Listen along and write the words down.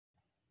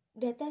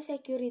Data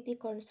security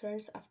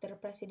concerns after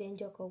Presiden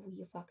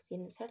Jokowi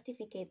vaccine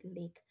certificate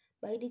leak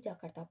by the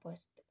Jakarta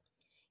Post.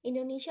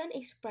 Indonesians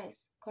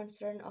expressed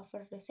concern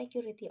over the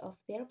security of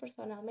their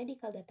personal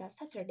medical data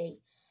Saturday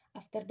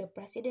after the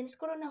president's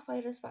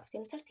coronavirus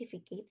vaccine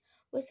certificate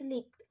was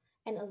leaked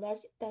and a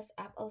large test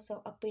app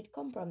also appeared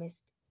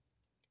compromised.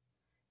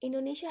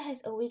 Indonesia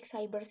has a weak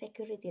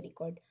cybersecurity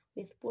record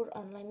with poor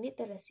online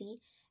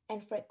literacy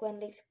and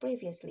frequent leaks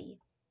previously.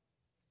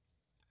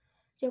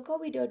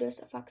 Joko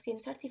Widodo's vaccine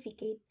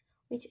certificate,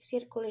 which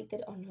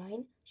circulated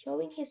online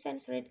showing his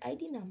censored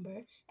ID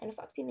number and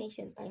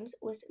vaccination times,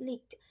 was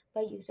leaked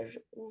by users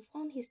who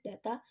found his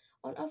data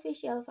on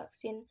official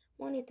vaccine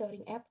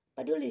monitoring app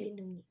Peduli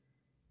Lindungi.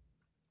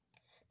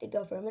 The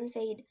government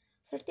said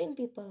certain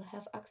people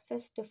have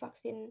accessed the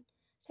vaccine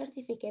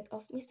certificate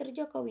of Mr.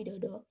 Joko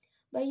Widodo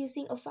by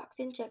using a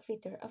vaccine check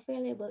feature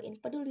available in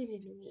Peduli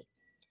Lindungi,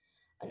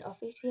 an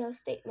official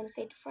statement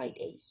said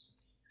Friday.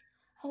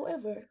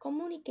 However,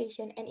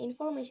 Communication and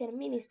Information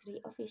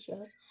Ministry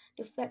officials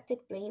deflected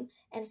blame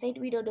and said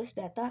Widodo's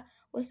data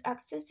was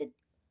accessed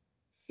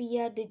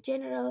via the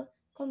General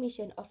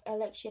Commission of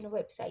Election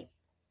website.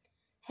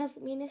 Health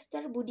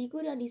Minister Budi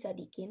Gunadi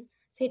Sadikin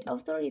said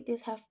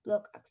authorities have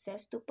blocked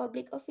access to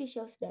public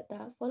officials'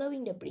 data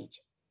following the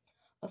breach.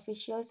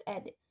 Officials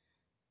added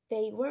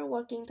they were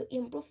working to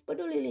improve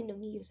Peduli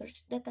Lindungi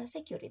users' data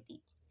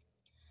security.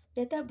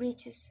 Data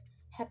breaches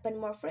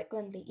happen more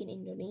frequently in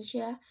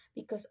Indonesia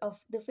because of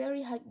the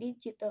very high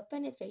digital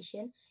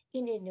penetration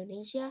in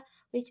Indonesia,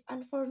 which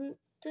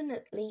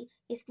unfortunately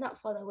is not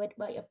followed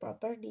by a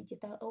proper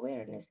digital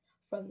awareness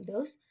from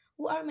those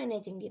who are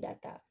managing the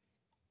data,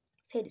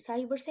 said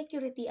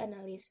cybersecurity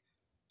analyst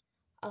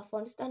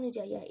Alphonse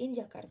Tanujaya in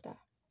Jakarta.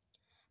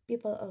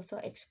 People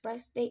also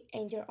expressed their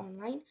anger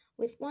online,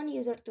 with one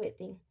user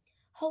tweeting,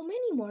 "How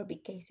many more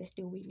big cases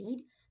do we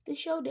need to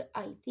show the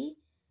IT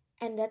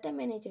and data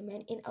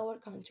management in our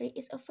country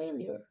is a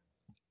failure?"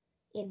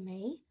 In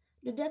May,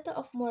 the data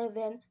of more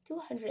than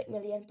 200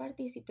 million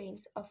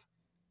participants of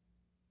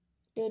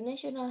the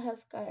National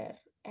Healthcare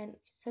and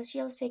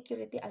Social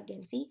Security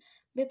Agency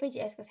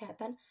 (BPJS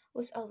Kesehatan)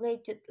 was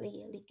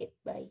allegedly leaked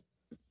by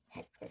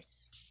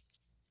hackers.